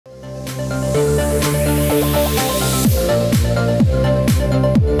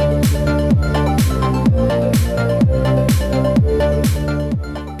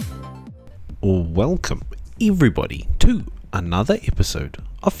everybody to another episode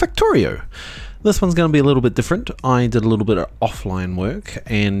of Factorio. This one's going to be a little bit different. I did a little bit of offline work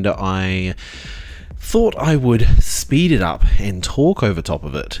and I thought I would speed it up and talk over top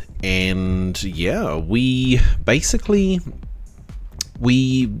of it. And yeah, we made some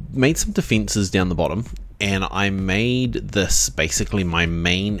defenses down the bottom, and I made this basically my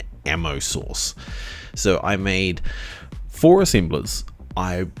main ammo source. So I made 4 assemblers.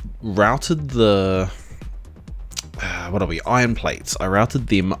 I routed the iron plates. I routed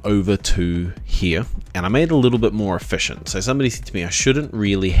them over to here, and I made it a little bit more efficient. So somebody said to me I shouldn't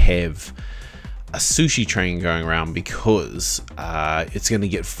really have a sushi train going around because it's going to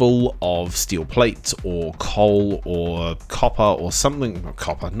get full of steel plates or coal or copper or something.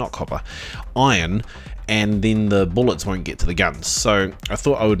 Not copper, iron, and then the bullets won't get to the guns. So I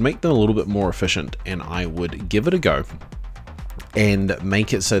thought I would make them a little bit more efficient, and I would give it a go and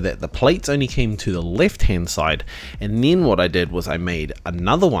make it so that the plates only came to the left hand side. And then what I did was I made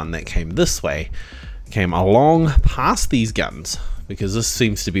another one that came this way, came along past these guns, because this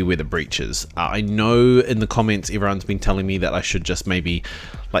seems to be where the breach is. I know in the comments everyone's been telling me that I should just maybe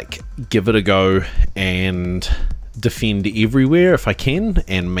like give it a go and defend everywhere if I can,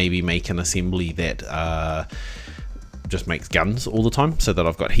 and maybe make an assembly that just makes guns all the time so that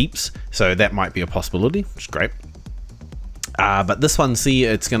I've got heaps. So that might be a possibility, which is great. But this one, see,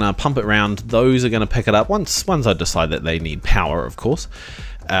 it's going to pump it around. Those are going to pick it up once I decide that they need power, of course.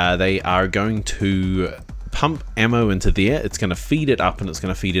 They are going to pump ammo into there. It's going to feed it up, and it's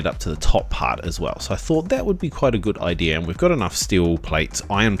going to feed it up to the top part as well. So I thought that would be quite a good idea, and we've got enough steel plates,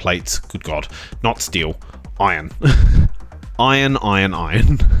 iron plates, good God, not steel, iron.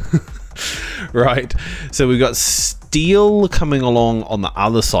 iron. Right, so we've got steel coming along on the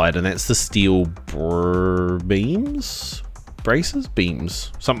other side, and that's the steel beams,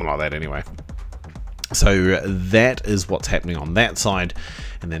 something like that anyway. So that is what's happening on that side,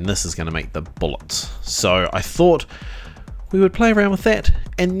 and then this is going to make the bullets. So I thought we would play around with that,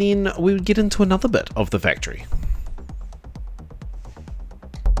 and then we would get into another bit of the factory.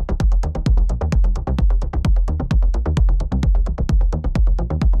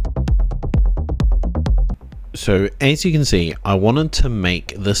 So as you can see, I wanted to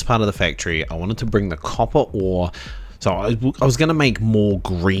make this part of the factory, I wanted to bring the copper ore. So I was going to make more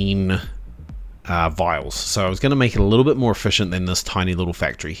green vials, so I was going to make it a little bit more efficient than this tiny little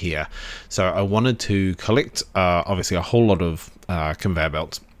factory here. So I wanted to collect obviously a whole lot of conveyor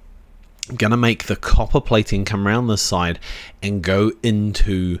belts. I'm going to make the copper plating come around this side and go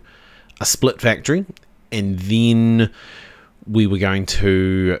into a split factory, and then we were going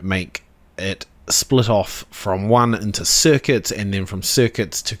to make it split off from one into circuits, and then from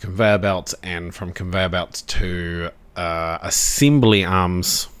circuits to conveyor belts, and from conveyor belts to assembly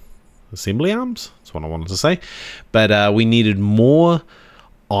arms. That's what I wanted to say. But we needed more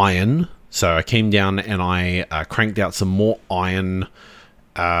iron, so I came down and I cranked out some more iron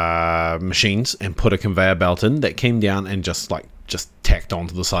machines and put a conveyor belt in that came down and just tacked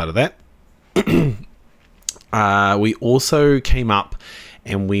onto the side of that. We also came up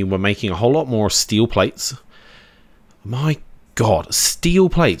and we were making a whole lot more steel plates. My God, steel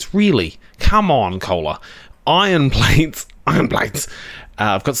plates, really? Come on, Cola. Iron plates.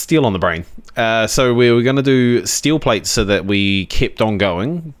 I've got steel on the brain. So we were going to do steel plates so that we kept on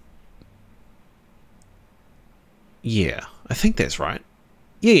going. Yeah, I think that's right.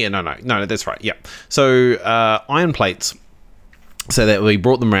 Yeah, no, that's right. Yeah. So iron plates so that we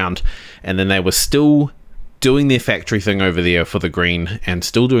brought them around, and then they were still doing their factory thing over there for the green and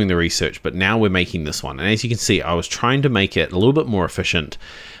still doing the research, but now we're making this one. And as you can see, I was trying to make it a little bit more efficient,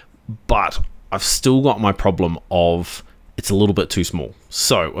 but I've still got my problem of it's a little bit too small.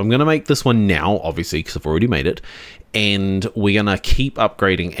 So I'm going to make this one now, obviously, because I've already made it, and we're going to keep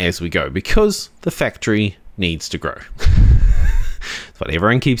upgrading as we go because the factory needs to grow. That's what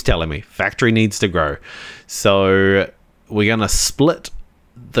everyone keeps telling me. Factory needs to grow. So we're going to split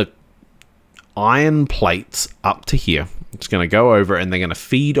the iron plates up to here. It's going to go over, and they're going to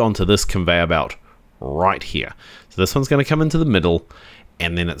feed onto this conveyor belt right here. So this one's going to come into the middle,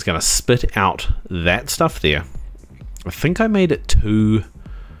 and then it's going to spit out that stuff there. I think I made it 2.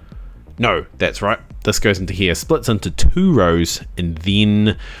 No, that's right. This goes into here, splits into 2 rows, and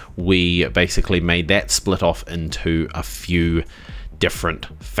then we basically made that split off into a few different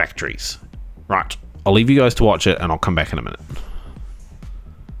factories. Right, I'll leave you guys to watch it, and I'll come back in a minute.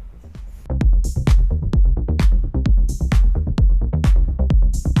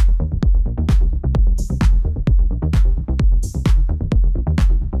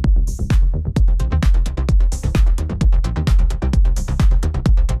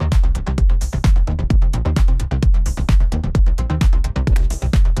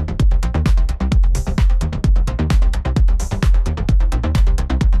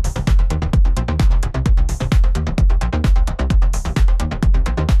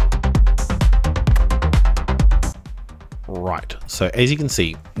 So as you can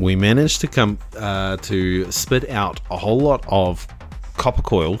see, we managed to come to spit out a whole lot of copper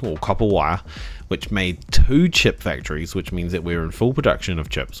coil or copper wire, which made 2 chip factories, which means that we're in full production of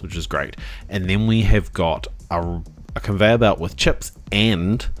chips, which is great. And then we have got a conveyor belt with chips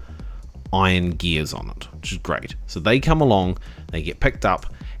and iron gears on it, which is great. So they come along, they get picked up,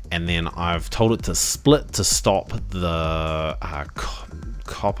 and then I've told it to split to stop the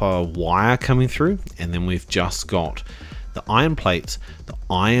copper wire coming through, and then we've just got the iron plates, the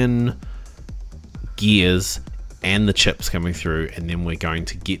iron gears, and the chips coming through, and then we're going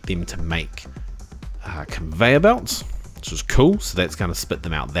to get them to make conveyor belts, which is cool. So that's going to spit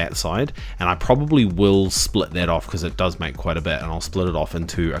them out that side, and I probably will split that off because it does make quite a bit, and I'll split it off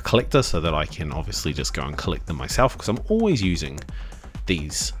into a collector so that I can obviously just go and collect them myself, because I'm always using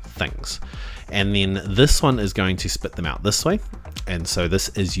these things. And then this one is going to spit them out this way, and so this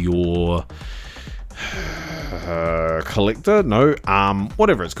is your collector, no,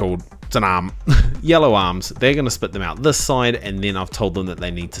 whatever it's called, it's an arm. Yellow arms, they're going to spit them out this side, and then I've told them that they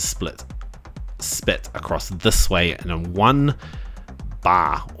need to spit across this way in a 1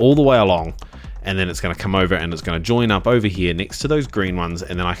 bar all the way along, and then it's going to come over and it's going to join up over here next to those green ones,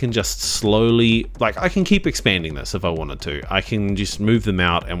 and then I can just slowly, like, I can keep expanding this if I wanted to. I can just move them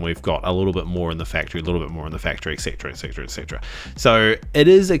out, and we've got a little bit more in the factory, a little bit more in the factory, etc, etc, etc. So it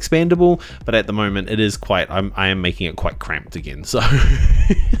is expandable, but at the moment it is quite, I am making it quite cramped again, so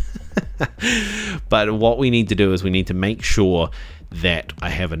but what we need to do is we need to make sure that I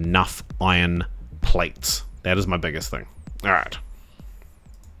have enough iron plates. That is my biggest thing. All right.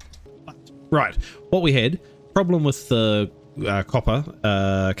 Right, what we had, problem with the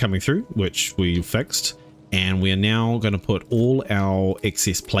copper coming through, which we fixed, and we are now going to put all our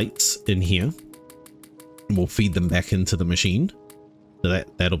excess plates in here. We'll feed them back into the machine, so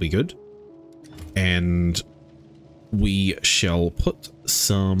that'll be good. And we shall put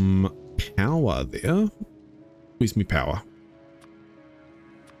some power there. Where's my power?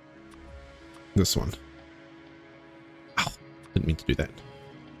 This one. Oh, didn't mean to do that.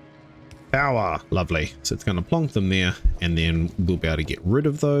 Power, lovely. So it's going to plonk them there, and then we'll be able to get rid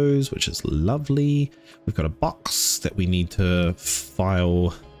of those, which is lovely. We've got a box that we need to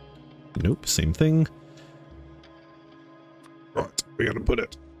file. Nope, same thing. Right, we're going to put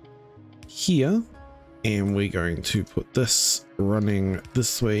it here, and we're going to put this running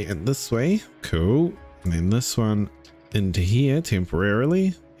this way and this way. Cool. And then this one into here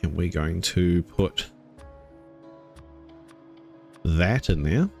temporarily, and we're going to put that in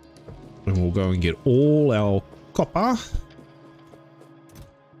there. And we'll go and get all our copper,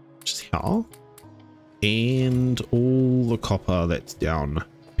 which is here, and all the copper that's down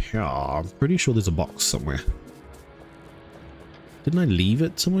here. I'm pretty sure there's a box somewhere. Didn't I leave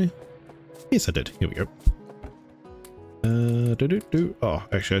it somewhere? Yes, I did. Here we go. Oh,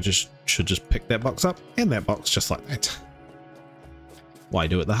 actually, I should just pick that box up and that box just like that. Why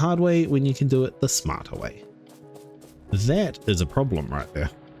do it the hard way when you can do it the smarter way? That is a problem right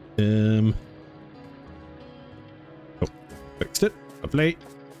there. Oh, fixed it. Lovely.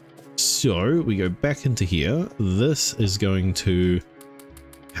 So we go back into here. This is going to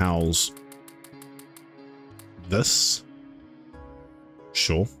house this.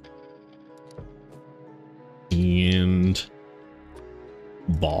 Sure. And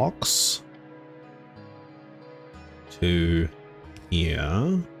box to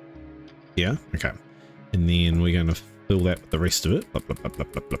here. Yeah, okay. And then we're going to fill that with the rest of it. Blah, blah, blah, blah,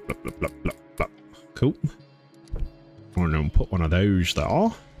 blah, blah, blah, blah, blah, blah. Cool. I'm going to put one of those there.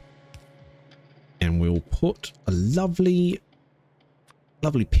 And we'll put a lovely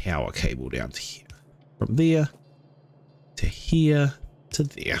power cable down to here. From there to here to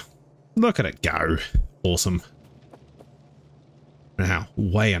there. Look at it go. Awesome. Now,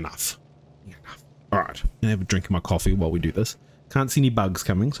 way enough. All right, I'm gonna have a drink of my coffee while we do this. Can't see any bugs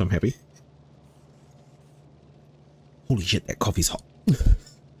coming, so I'm happy. Holy shit, that coffee's hot.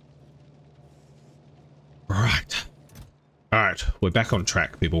 Right. All right, we're back on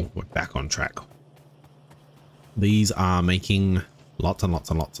track, people. We're back on track. These are making lots and lots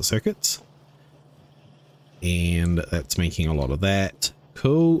and lots of circuits. And that's making a lot of that.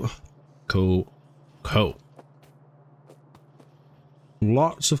 Cool. Cool. Cool.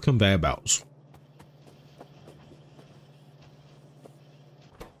 Lots of conveyor belts.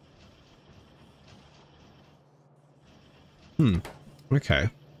 Okay.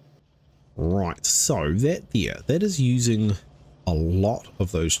 Right, so that is using a lot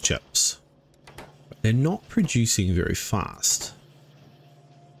of those chips. But they're not producing very fast.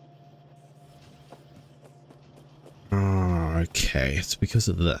 Okay, it's because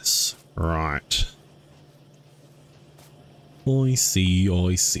of this. Right. I see,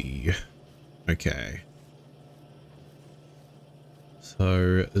 I see. Okay.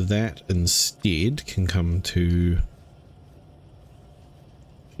 So that instead can come to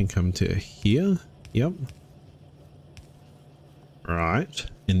here. Yep. Right.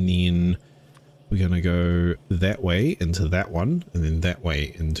 And then we're going to go that way into that one, and then that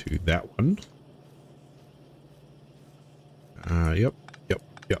way into that one. Yep. Yep.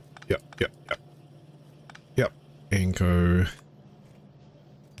 And go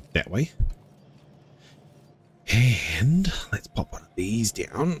that way. And let's pop one of these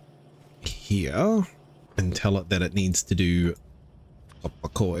down here and tell it that it needs to do copper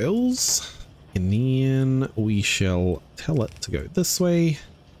coils. And then we shall tell it to go this way,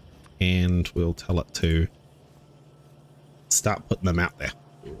 and we'll tell it to start putting them out there.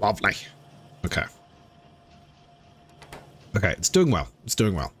 Lovely. Okay. Okay, it's doing well. It's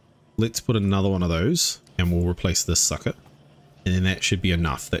doing well. Let's put another one of those, and we'll replace this sucker. And then that should be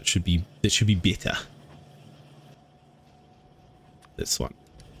enough. That should be better. This one.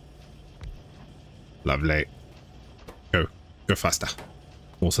 Lovely. Go faster.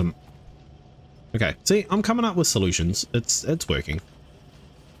 Awesome. Okay, see, I'm coming up with solutions. It's working.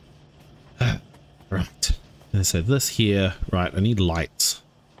 Right. And so this here, right, I need lights.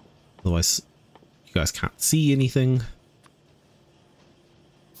 Otherwise, you guys can't see anything.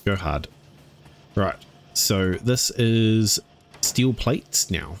 Go hard. Right, so this is steel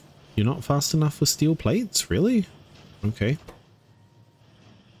plates now. You're not fast enough with steel plates? Really? Okay.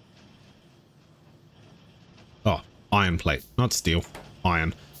 Oh, iron plate, not steel.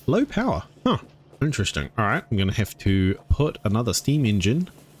 Iron. Low power. Huh. Interesting. All right, I'm going to have to put another steam engine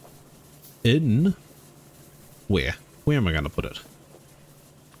in. Where? Where am I going to put it?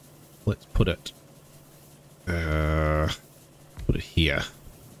 Let's put it here.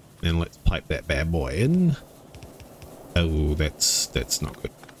 Then let's pipe that bad boy in. Oh, that's not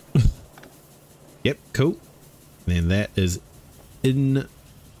good. Yep, cool. And then that is in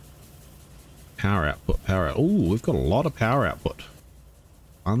power output. Oh, we've got a lot of power output.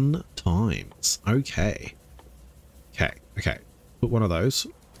 Fun times. Okay. Okay. Put one of those.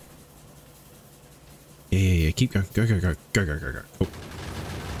 Yeah. Keep going. Go. Cool.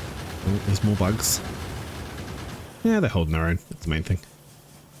 Oh, there's more bugs. Yeah, they're holding their own. That's the main thing.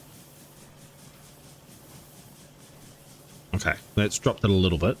 Okay, that's dropped it a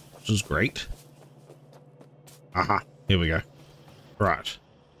little bit, which is great. Aha, here we go. Right.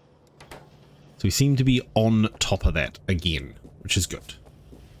 So we seem to be on top of that again, which is good.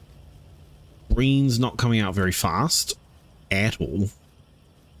 Green's not coming out very fast at all.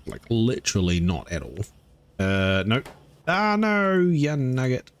 Like, literally not at all. Nope. Ah, no, you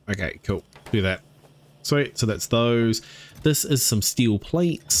nugget. Okay, cool. Do that. Sweet, so that's those. This is some steel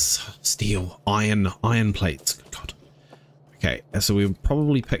plates. Iron plates. Good God. Okay, so we'll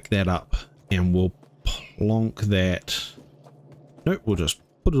probably pick that up and we'll plonk that. Nope, we'll just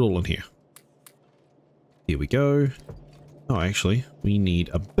put it all in here. Here we go. Oh, actually, we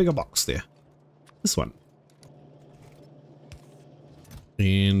need a bigger box there. This one.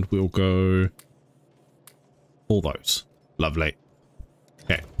 And we'll go all those. Lovely.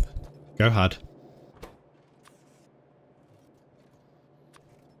 Okay, go hard.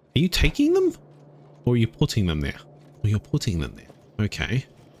 Are you taking them? Or are you putting them there? Oh, you're putting them there. Okay.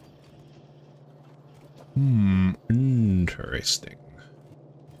 Interesting.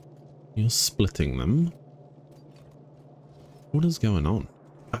 You're splitting them. What is going on?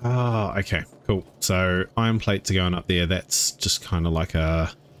 Ah, okay, cool. So iron plates are going up there. That's just kind of like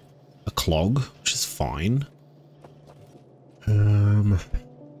a clog, which is fine.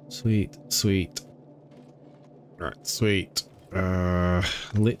 Sweet. Right, sweet.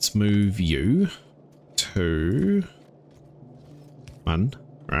 Let's move you to one,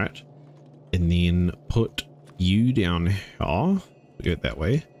 right? And then put you down here. Go it that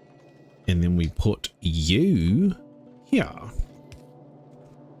way. And then we put you here.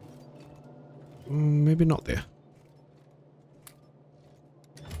 Maybe not there.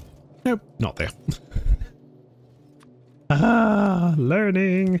 Nope, not there.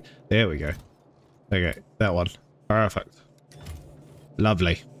 Learning. There we go. Okay, that one. Perfect.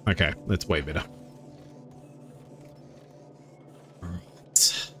 Lovely. Okay, that's way better.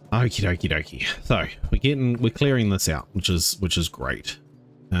 Okie dokie. So we're clearing this out, which is great.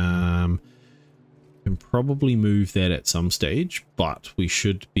 Can probably move that at some stage, but we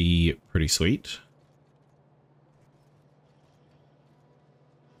should be pretty sweet.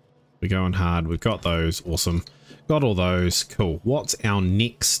 We're going hard. We've got those. Awesome. Got all those. Cool. What's our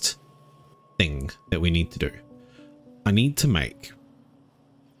next thing that we need to do? I need to make...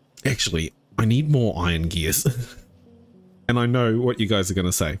 Actually, I need more iron gears. And I know what you guys are going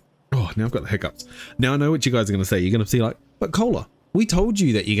to say. Oh, now I've got the hiccups. Now I know what you guys are going to say. You're going to be like, but Cola, we told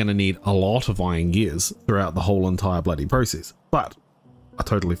you that you're going to need a lot of iron gears throughout the whole entire bloody process. But I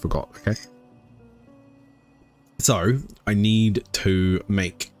totally forgot, okay? So I need to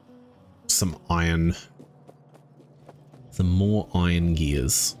make some more iron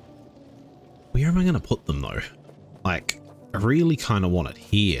gears. Where am I going to put them though? Like, I really kind of want it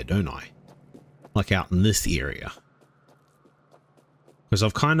here, don't I? Like out in this area. Because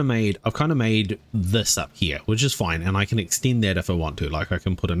I've kind of made this up here, which is fine, and I can extend that if I want to. Like I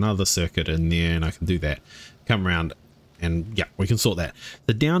can put another circuit in there and I can do that. Come around and yeah, we can sort that.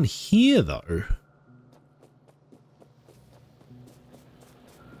 The down here though,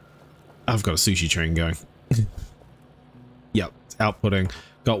 I've got a sushi train going. Yep, it's outputting,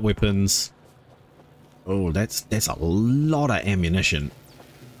 got weapons. Oh, that's a lot of ammunition.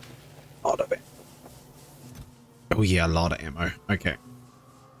 A lot of it. Oh yeah, a lot of ammo. Okay.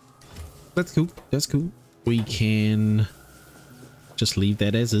 That's cool. That's cool. We can just leave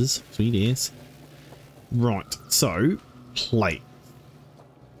that as is. Sweet ass. Right. So, plates.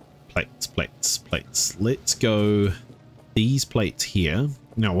 Let's go these plates here.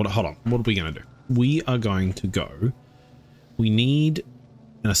 Now, hold on. What are we going to do? We are going to go. We need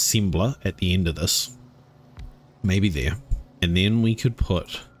an assembler at the end of this. Maybe there. And then we could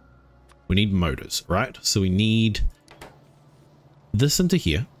we need motors, right? So we need this into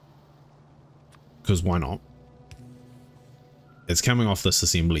here. Because why not? It's coming off this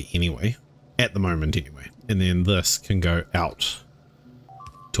assembly anyway, at the moment anyway. And then this can go out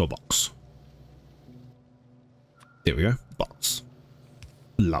to a box. There we go, box.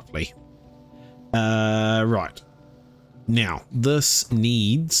 Lovely. Right. Now, this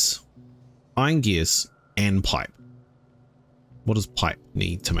needs iron gears and pipe. What does pipe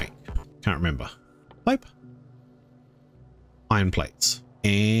need to make? Can't remember. Pipe? Iron plates.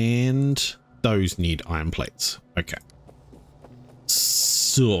 And those need iron plates. Okay.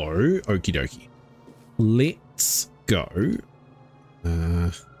 So, okie dokie. Let's go.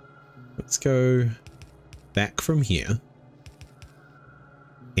 Let's go back from here.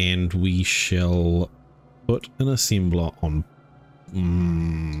 And we shall put an assembler on.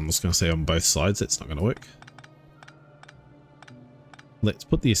 I was going to say on both sides. That's not going to work. Let's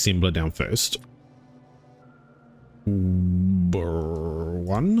put the assembler down first.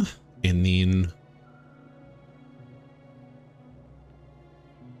 One. And then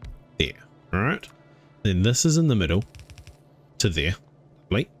there. All right. Then this is in the middle to there.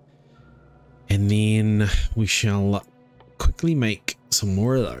 Lovely. And then we shall quickly make some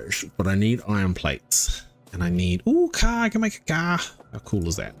more of those. But I need iron plates. And I need... Ooh, car. I can make a car. How cool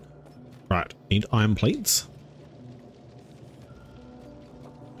is that? Right. Need iron plates.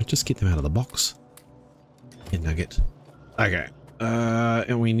 Just get them out of the box. Yeah, nugget. Okay.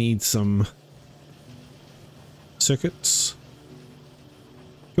 And we need some circuits.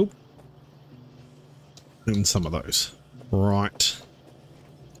 Cool. And some of those. Right.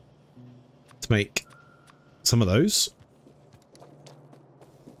 To make some of those.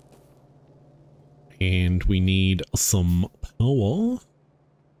 And we need some power.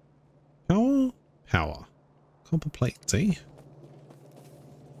 Power. Copper plates, eh?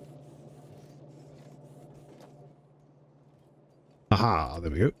 Aha, there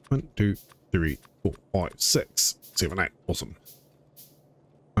we go. 1, 2, 3, 4, 5, 6, 7, 8. Awesome.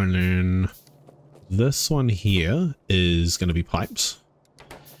 And then this one here is going to be pipes.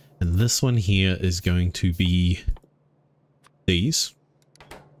 And this one here is going to be these.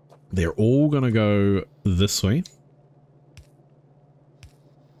 They're all going to go this way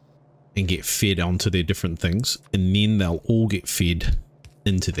and get fed onto their different things. And then they'll all get fed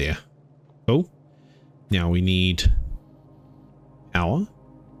into there. Cool. Now we need power.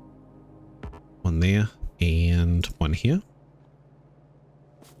 One there and one here.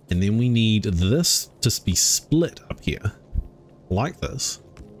 And then we need this to be split up here like this.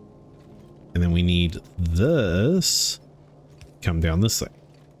 And then we need this come down this way.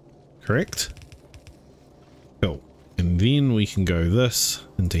 Correct? Cool. And then we can go this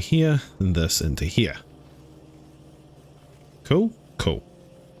into here and this into here. Cool? Cool.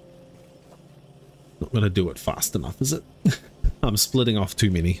 Not going to do it fast enough, is it? I'm splitting off too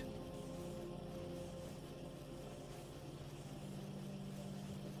many.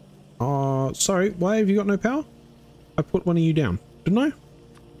 Sorry, why have you got no power? I put one of you down, didn't I?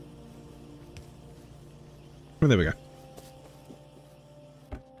 Oh, there we go.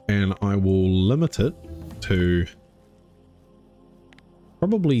 And I will limit it to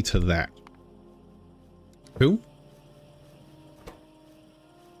probably to that. Cool.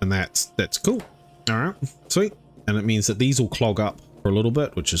 And that's cool. All right, sweet. and it means that these will clog up for a little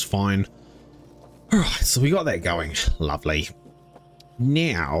bit, which is fine. All right, so we got that going. Lovely.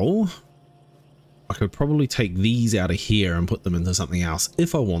 Now, I could probably take these out of here and put them into something else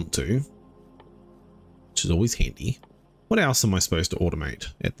if I want to, which is always handy. What else am I supposed to automate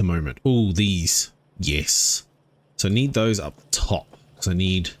at the moment? Oh, these. Yes. So I need those up the top because I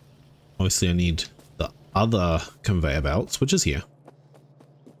need, obviously I need the other conveyor belts, which is here.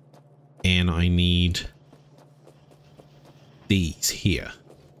 And I need these here.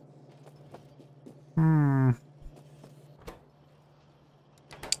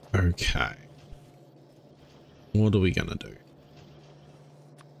 Okay. What are we gonna do?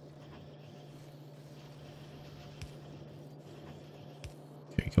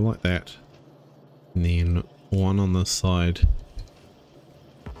 Okay, go like that. And then one on this side.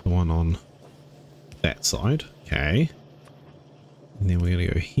 The one on that side. Okay. And then we're gonna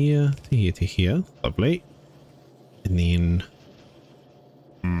go here to here to here. Lovely. And then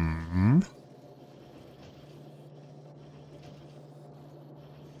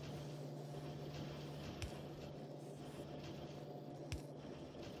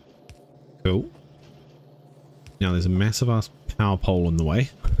cool. Now there's a massive ass power pole in the way.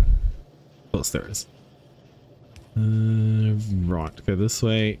 Of course there is. Right, go this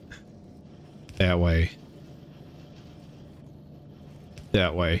way. That way.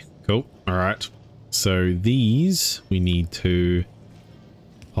 That way. Cool. Alright. So these we need to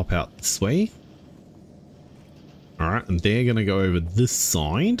pop out this way. Alright, and they're going to go over this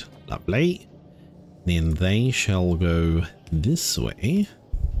side. Lovely. Then they shall go this way.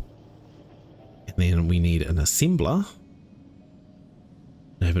 And then we need an assembler.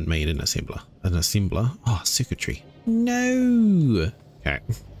 I haven't made an assembler. An assembler. Oh, circuitry. No. Okay.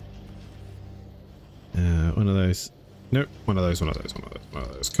 One of those. Nope. One of those. One of those. One of those. One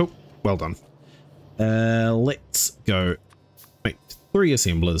of those. Cool. Well done. Let's go make 3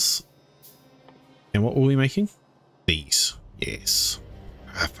 assemblers. And what were we making? These. Yes.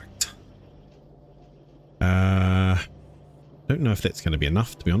 Perfect. Don't know if that's going to be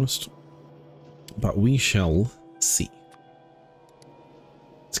enough, to be honest. But we shall see.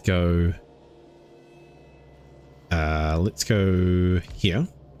 Let's go. Let's go here.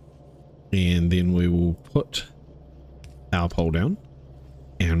 And then we will put our pole down.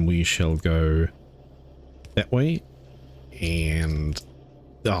 And we shall go that way. And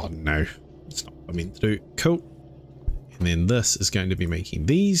oh no, it's not what I meant to do. Cool. And then this is going to be making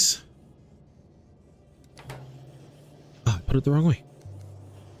these. Oh, I put it the wrong way.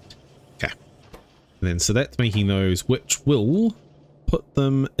 Okay. And then so that's making those, which will put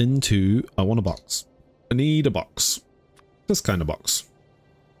them into, I want a box. I need a box. This kind of box.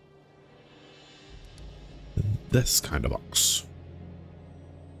 This kind of box.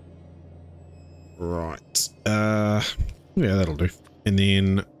 Right. Yeah, that'll do. And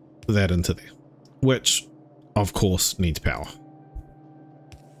then that into there, which of course needs power.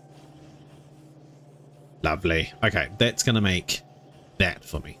 Lovely. Okay, that's gonna make that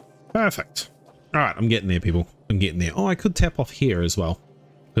for me. Perfect. All right, I'm getting there, people. I'm getting there. Oh, I could tap off here as well,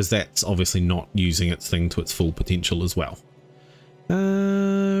 because that's obviously not using its thing to its full potential as well.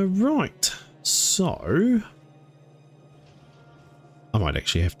 Right. So I might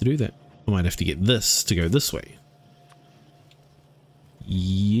actually have to do that. I might have to get this to go this way.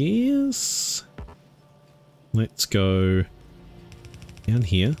 Yes. Let's go down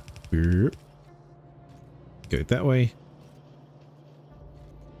here. Go that way.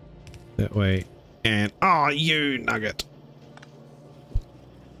 That way. And oh, you nugget.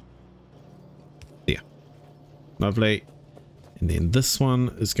 There. Lovely. And then this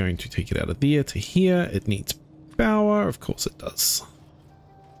one is going to take it out of there to here. It needs power. Of course it does.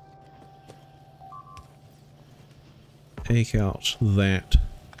 Take out that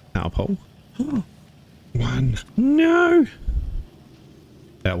power pole. One. No.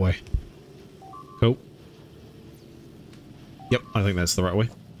 That way. Cool. Yep, I think that's the right way.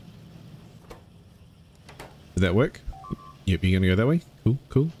 Did that work? Yep, you're gonna go that way? Cool,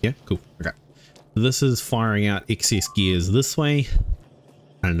 cool. Yeah, cool. Okay. This is firing out excess gears this way.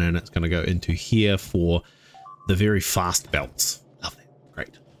 And then it's gonna go into here for the very fast belts. Love that.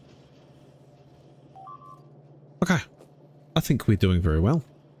 Great. Okay. I think we're doing very well.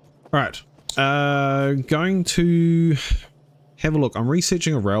 All right. Going to have a look. I'm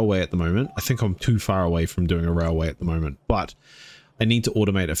researching a railway at the moment. I think I'm too far away from doing a railway at the moment, but I need to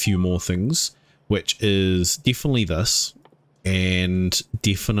automate a few more things, which is definitely this, and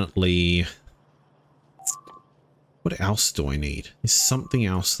definitely, what else do I need? There's something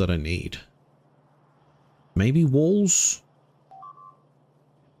else that I need. Maybe walls?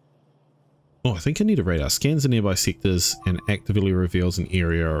 Oh, I think I need a radar. Scans the nearby sectors and actively reveals an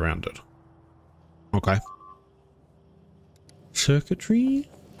area around it. Okay. Circuitry.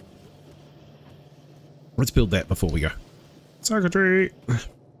 Let's build that before we go. Circuitry.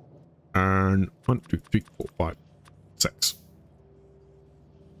 And 1, 2, 3, 4, 5, 6.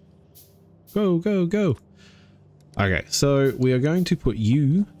 Go, go, go. Okay, so we are going to put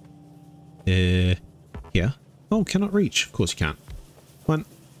you here. Oh, cannot reach. Of course you can't. 1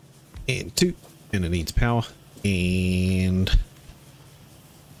 and 2, and it needs power. And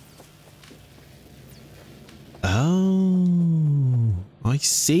oh, I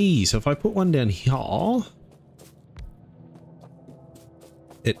see. So if I put one down here,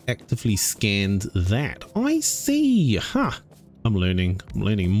 it actively scanned that. I see. Huh. I'm learning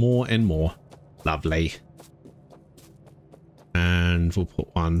more and more. Lovely. And we'll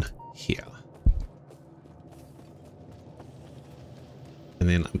put one here. And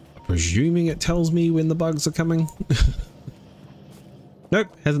then I'm presuming it tells me when the bugs are coming.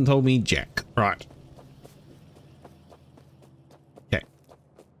 Nope, hasn't told me jack. Right. Okay.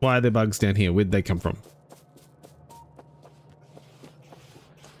 Why are there bugs down here? Where'd they come from?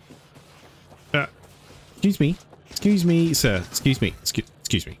 Excuse me, sir. Excuse me.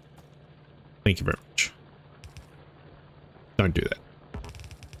 Excuse me. Thank you very much. Don't do that.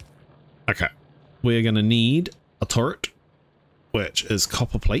 Okay. We're going to need a turret, which is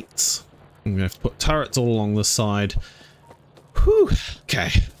copper plates. I'm going to have to put turrets all along this side. Whew. Okay.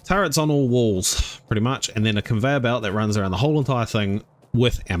 Turrets on all walls, pretty much. And then a conveyor belt that runs around the whole entire thing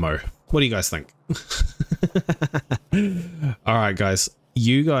with ammo. What do you guys think? All right, guys.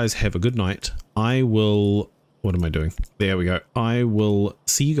 You guys have a good night. I will... What am I doing? There we go. I will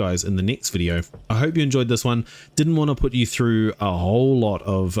see you guys in the next video. I hope you enjoyed this one. Didn't want to put you through a whole lot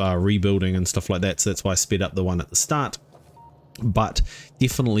of rebuilding and stuff like that, so that's why I sped up the one at the start. But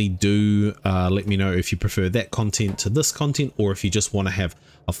definitely do let me know if you prefer that content to this content, or if you just want to have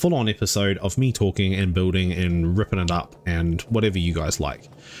a full-on episode of me talking and building and ripping it up and whatever you guys like.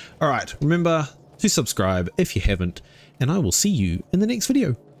 All right, remember to subscribe if you haven't, and I will see you in the next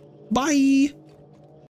video. Bye!